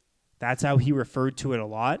conversation. That's how he referred to it a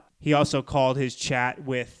lot. He also called his chat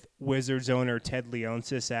with Wizards owner Ted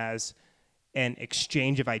Leonsis as an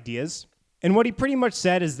exchange of ideas. And what he pretty much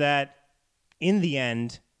said is that in the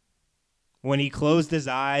end, when he closed his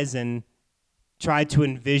eyes and tried to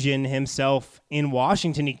envision himself in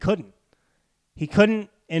Washington, he couldn't. He couldn't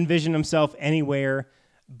envision himself anywhere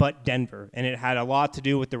but Denver. And it had a lot to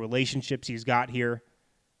do with the relationships he's got here,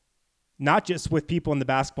 not just with people in the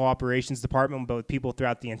basketball operations department, but with people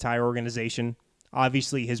throughout the entire organization.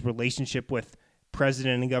 Obviously, his relationship with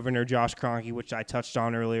President and Governor Josh Kroenke, which I touched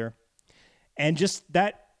on earlier. And just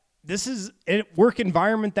that this is a work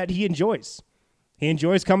environment that he enjoys. He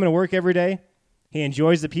enjoys coming to work every day. He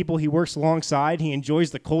enjoys the people he works alongside. He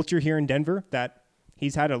enjoys the culture here in Denver that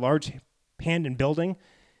he's had a large hand in building.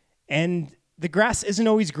 And the grass isn't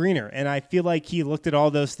always greener. And I feel like he looked at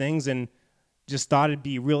all those things and just thought it'd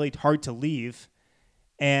be really hard to leave.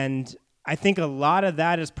 And I think a lot of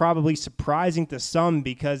that is probably surprising to some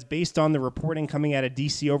because based on the reporting coming out of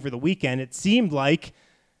DC over the weekend, it seemed like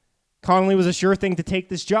Connelly was a sure thing to take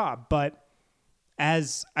this job. But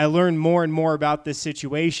as I learned more and more about this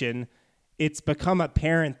situation, it's become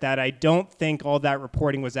apparent that I don't think all that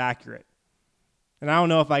reporting was accurate. And I don't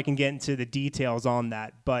know if I can get into the details on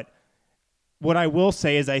that, but what I will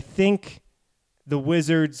say is I think the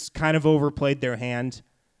Wizards kind of overplayed their hand,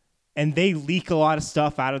 and they leak a lot of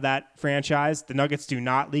stuff out of that franchise. The Nuggets do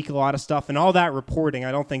not leak a lot of stuff, and all that reporting,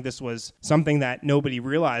 I don't think this was something that nobody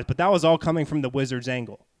realized, but that was all coming from the Wizards'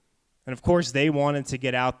 angle. And, of course, they wanted to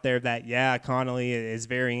get out there that, yeah, Connelly is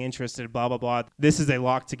very interested, blah, blah, blah. This is a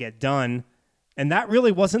lock to get done. And that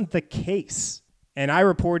really wasn't the case. And I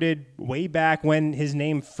reported way back when his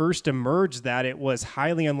name first emerged that it was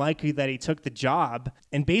highly unlikely that he took the job.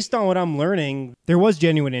 And based on what I'm learning, there was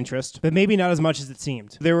genuine interest, but maybe not as much as it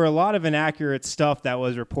seemed. There were a lot of inaccurate stuff that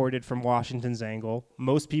was reported from Washington's angle.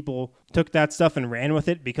 Most people took that stuff and ran with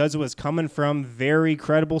it because it was coming from very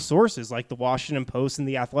credible sources like the Washington Post and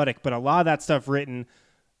The Athletic. But a lot of that stuff written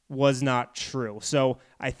was not true. So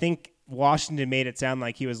I think Washington made it sound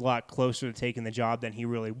like he was a lot closer to taking the job than he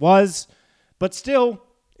really was. But still,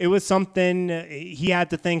 it was something he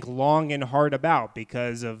had to think long and hard about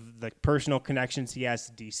because of the personal connections he has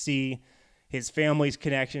to D.C., his family's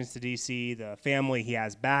connections to D.C., the family he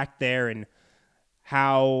has back there, and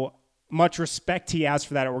how much respect he has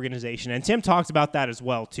for that organization. And Tim talked about that as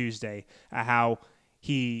well Tuesday, how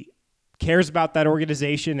he cares about that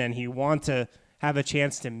organization and he wants to have a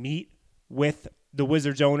chance to meet with the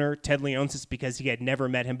Wizards owner, Ted Leonsis, because he had never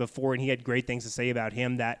met him before, and he had great things to say about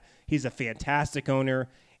him, that he's a fantastic owner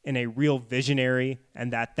and a real visionary,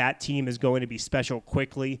 and that team is going to be special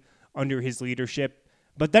quickly under his leadership.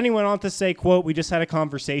 But then he went on to say, quote, "We just had a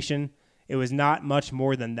conversation. It was not much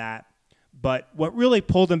more than that." But what really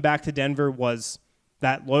pulled him back to Denver was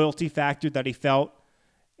that loyalty factor that he felt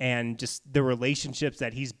and just the relationships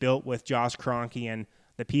that he's built with Josh Kroenke and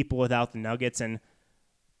the people without the Nuggets. And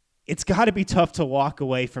it's got to be tough to walk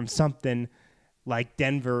away from something like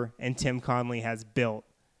Denver and Tim Connelly has built,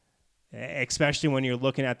 especially when you're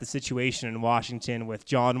looking at the situation in Washington with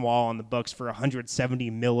John Wall on the books for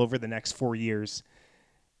 $170 million over the next 4 years,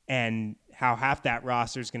 and how half that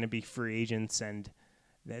roster is going to be free agents, and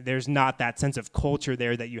there's not that sense of culture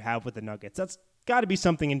there that you have with the Nuggets. That's got to be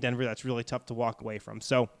something in Denver that's really tough to walk away from.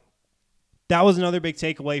 So that was another big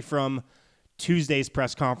takeaway from Tuesday's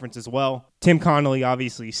press conference as well. Tim Connelly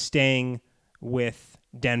obviously staying with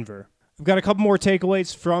Denver. I've got a couple more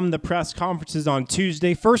takeaways from the press conferences on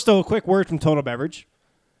Tuesday. First, though, a quick word from Total Beverage.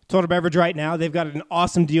 Total Beverage right now, they've got an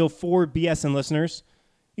awesome deal for BSN listeners.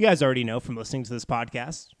 You guys already know from listening to this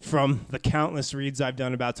podcast, from the countless reads I've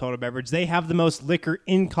done about Total Beverage, they have the most liquor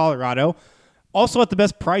in Colorado, also at the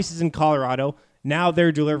best prices in Colorado. Now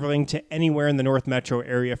they're delivering to anywhere in the North Metro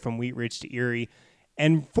area from Wheat Ridge to Erie.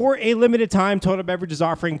 And for a limited time, Total Beverage is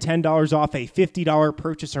offering $10 off a $50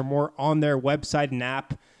 purchase or more on their website and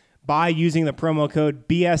app by using the promo code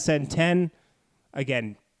BSN10.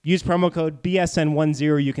 Again, use promo code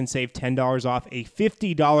BSN10. You can save $10 off a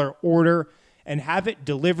 $50 order and have it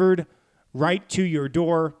delivered right to your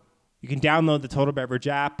door. You can download the Total Beverage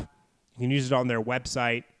app. You can use it on their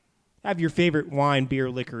website. Have your favorite wine, beer,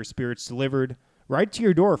 liquor, spirits delivered right to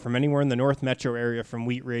your door from anywhere in the North Metro area from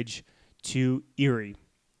Wheat Ridge to Erie.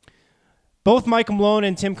 Both Michael Malone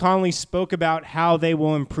and Tim Connelly spoke about how they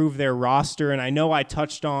will improve their roster, and I know I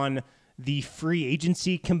touched on the free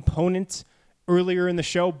agency component earlier in the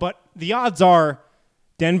show, but the odds are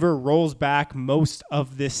Denver rolls back most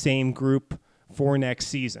of this same group for next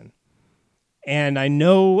season. And I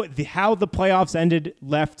know how the playoffs ended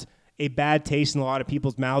left a bad taste in a lot of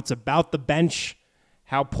people's mouths about the bench,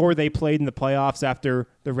 how poor they played in the playoffs after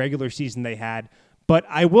the regular season they had. But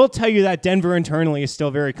I will tell you that Denver internally is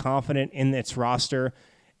still very confident in its roster,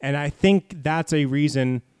 and I think that's a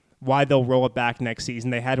reason why they'll roll it back next season.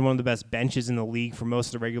 They had one of the best benches in the league for most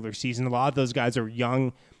of the regular season. A lot of those guys are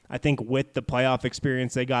young. I think with the playoff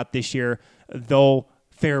experience they got this year, they'll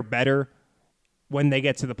fare better when they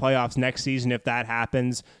get to the playoffs next season if that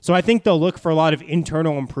happens. So I think they'll look for a lot of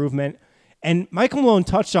internal improvement. And Michael Malone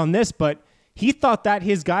touched on this, but he thought that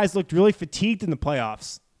his guys looked really fatigued in the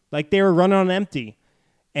playoffs. Like they were running on empty.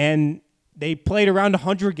 And they played around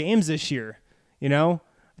 100 games this year. You know,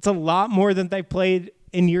 it's a lot more than they played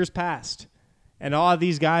in years past. And all of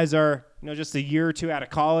these guys are, just a year or two out of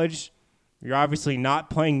college. You're obviously not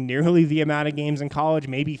playing nearly the amount of games in college,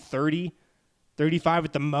 maybe 30, 35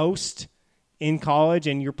 at the most in college,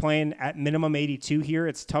 and you're playing at minimum 82 here.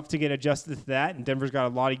 It's tough to get adjusted to that, and Denver's got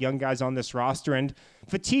a lot of young guys on this roster, and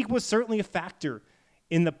fatigue was certainly a factor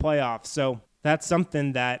in the playoffs. So that's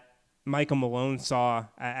something that Michael Malone saw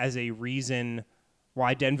as a reason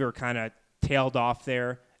why Denver kind of tailed off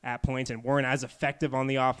there at points and weren't as effective on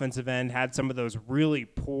the offensive end, had some of those really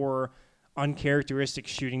poor, uncharacteristic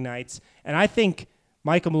shooting nights. And I think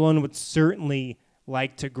Michael Malone would certainly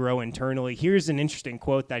like to grow internally. Here's an interesting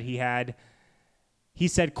quote that he had. He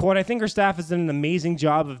said, quote, "I think our staff has done an amazing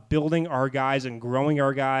job of building our guys and growing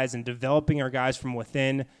our guys and developing our guys from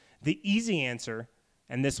within. The easy answer,"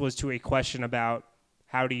 and this was to a question about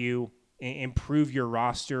how do you improve your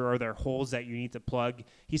roster? Are there holes that you need to plug?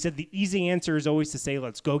 He said, "The easy answer is always to say,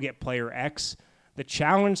 let's go get player X. The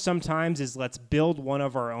challenge sometimes is let's build one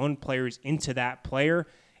of our own players into that player."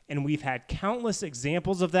 And we've had countless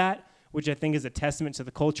examples of that, which I think is a testament to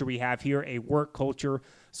the culture we have here, a work culture.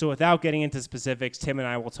 So without getting into specifics, Tim and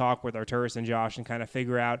I will talk with Arturas and Josh and kind of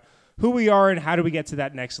figure out who we are and how do we get to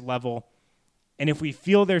that next level. And if we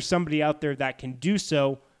feel there's somebody out there that can do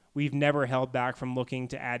so, we've never held back from looking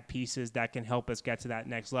to add pieces that can help us get to that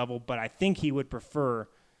next level. But I think he would prefer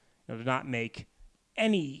to not make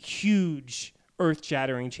any huge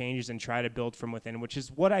earth-shattering changes and try to build from within, which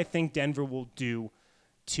is what I think Denver will do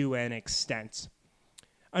to an extent.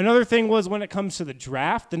 Another thing was when it comes to the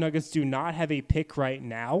draft, the Nuggets do not have a pick right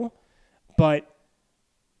now, but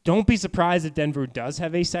don't be surprised if Denver does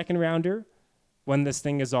have a second rounder when this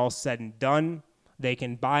thing is all said and done. They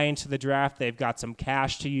can buy into the draft. They've got some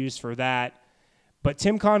cash to use for that. But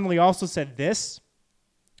Tim Connelly also said this.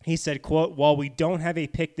 He said, quote, "While we don't have a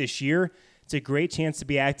pick this year, It's a great chance to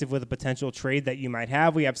be active with a potential trade that you might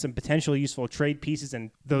have. We have some potential useful trade pieces,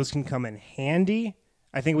 and those can come in handy.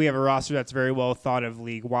 I think we have a roster that's very well thought of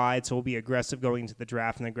league-wide, so we'll be aggressive going into the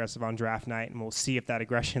draft and aggressive on draft night, and we'll see if that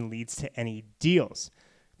aggression leads to any deals.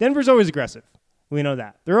 Denver's always aggressive. We know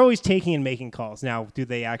that. They're always taking and making calls. Now, do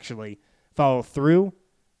they actually follow through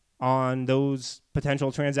on those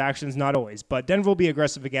potential transactions? Not always. But Denver will be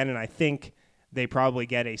aggressive again, and I think they probably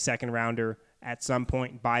get a second-rounder at some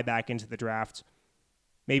point and buy back into the draft,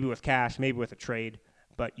 maybe with cash, maybe with a trade.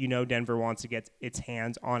 But you know Denver wants to get its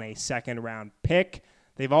hands on a second-round pick.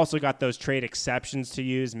 They've also got those trade exceptions to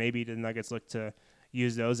use. Maybe the Nuggets look to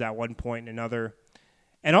use those at one point and another.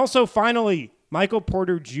 And also, finally, Michael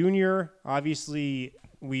Porter Jr. Obviously,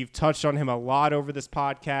 we've touched on him a lot over this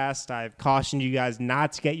podcast. I've cautioned you guys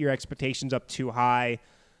not to get your expectations up too high.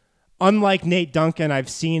 Unlike Nate Duncan, I've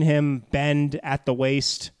seen him bend at the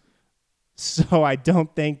waist, so I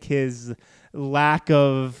don't think his lack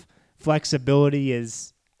of flexibility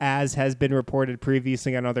is as has been reported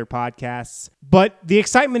previously on other podcasts. But the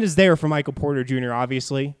excitement is there for Michael Porter Jr.,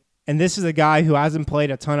 obviously. And this is a guy who hasn't played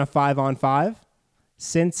a ton of 5-on-5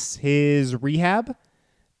 since his rehab.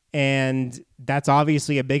 And that's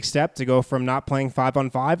obviously a big step to go from not playing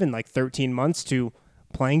 5-on-5 in like 13 months to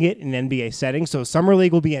playing it in an NBA setting. So Summer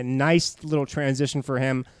League will be a nice little transition for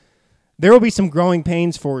him. There will be some growing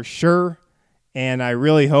pains for sure. And I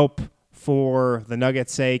really hope for the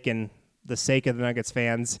Nuggets' sake and the sake of the Nuggets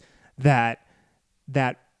fans that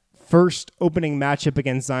first opening matchup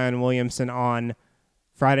against Zion Williamson on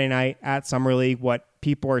Friday night at Summer League, what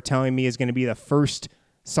people are telling me is going to be the first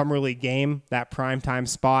Summer League game, that primetime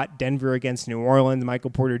spot, Denver against New Orleans,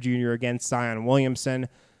 Michael Porter Jr. against Zion Williamson.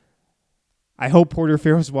 I hope Porter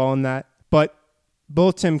fares well in that, but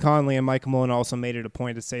both Tim Connelly and Michael Malone also made it a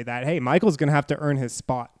point to say that, hey, Michael's going to have to earn his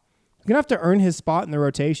spot. He's going to have to earn his spot in the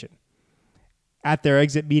rotation. At their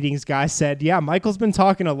exit meetings, guys said, yeah, Michael's been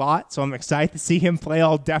talking a lot, so I'm excited to see him play.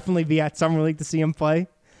 I'll definitely be at Summer League to see him play.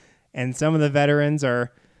 And some of the veterans I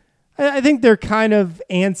think they're kind of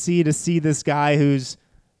antsy to see this guy who's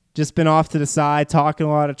just been off to the side, talking a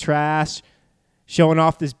lot of trash, showing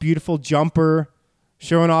off this beautiful jumper,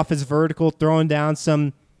 showing off his vertical, throwing down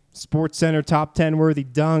some SportsCenter top 10 worthy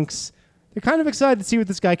dunks. They're kind of excited to see what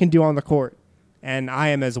this guy can do on the court. And I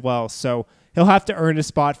am as well. So he'll have to earn a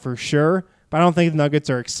spot for sure. But I don't think the Nuggets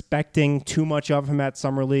are expecting too much of him at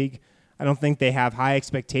Summer League. I don't think they have high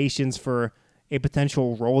expectations for a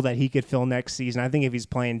potential role that he could fill next season. I think if he's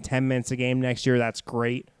playing 10 minutes a game next year, that's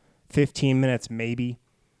great. 15 minutes maybe.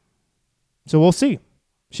 So we'll see.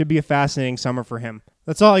 Should be a fascinating summer for him.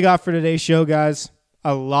 That's all I got for today's show, guys.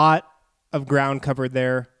 A lot of ground covered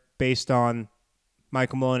there based on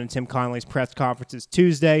Michael Malone and Tim Connelly's press conferences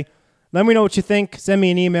Tuesday. Let me know what you think. Send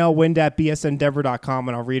me an email, wind@bsndenver.com,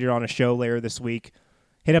 and I'll read it on a show later this week.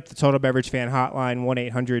 Hit up the Total Beverage Fan Hotline,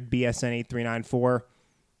 1-800-BSN-8394.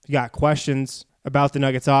 If you got questions about the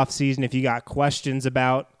Nuggets offseason, if you got questions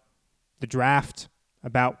about the draft,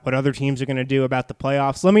 about what other teams are going to do, about the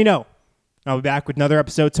playoffs, let me know. I'll be back with another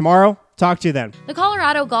episode tomorrow. Talk to you then. The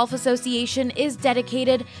Colorado Golf Association is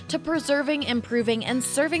dedicated to preserving, improving, and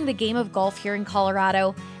serving the game of golf here in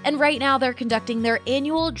Colorado. And right now they're conducting their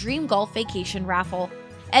annual Dream Golf Vacation Raffle.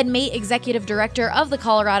 Ed Mate, Executive Director of the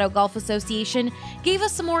Colorado Golf Association, gave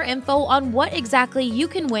us some more info on what exactly you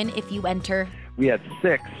can win if you enter. We had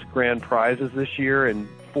 6 grand prizes this year and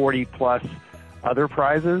 40-plus other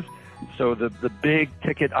prizes. So the big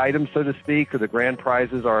ticket items, so to speak, or the grand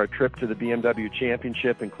prizes are a trip to the BMW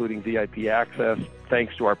Championship, including VIP access,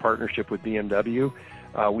 thanks to our partnership with BMW.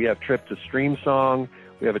 We have a trip to Streamsong.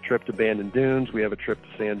 We have a trip to Bandon Dunes. We have a trip to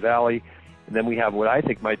Sand Valley. And then we have what I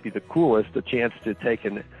think might be the coolest, a chance to take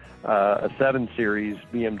a 7 Series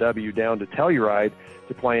BMW down to Telluride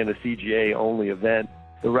to play in a CGA-only event.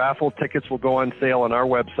 The raffle tickets will go on sale on our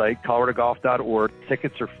website, coloradogolf.org.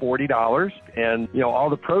 Tickets are $40, and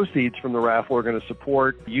all the proceeds from the raffle are going to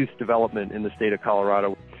support youth development in the state of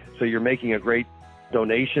Colorado. So you're making a great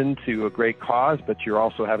donation to a great cause, but you're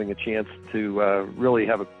also having a chance to really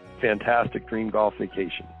have a fantastic dream golf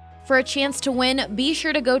vacation. For a chance to win, be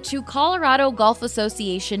sure to go to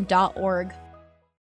coloradogolfassociation.org.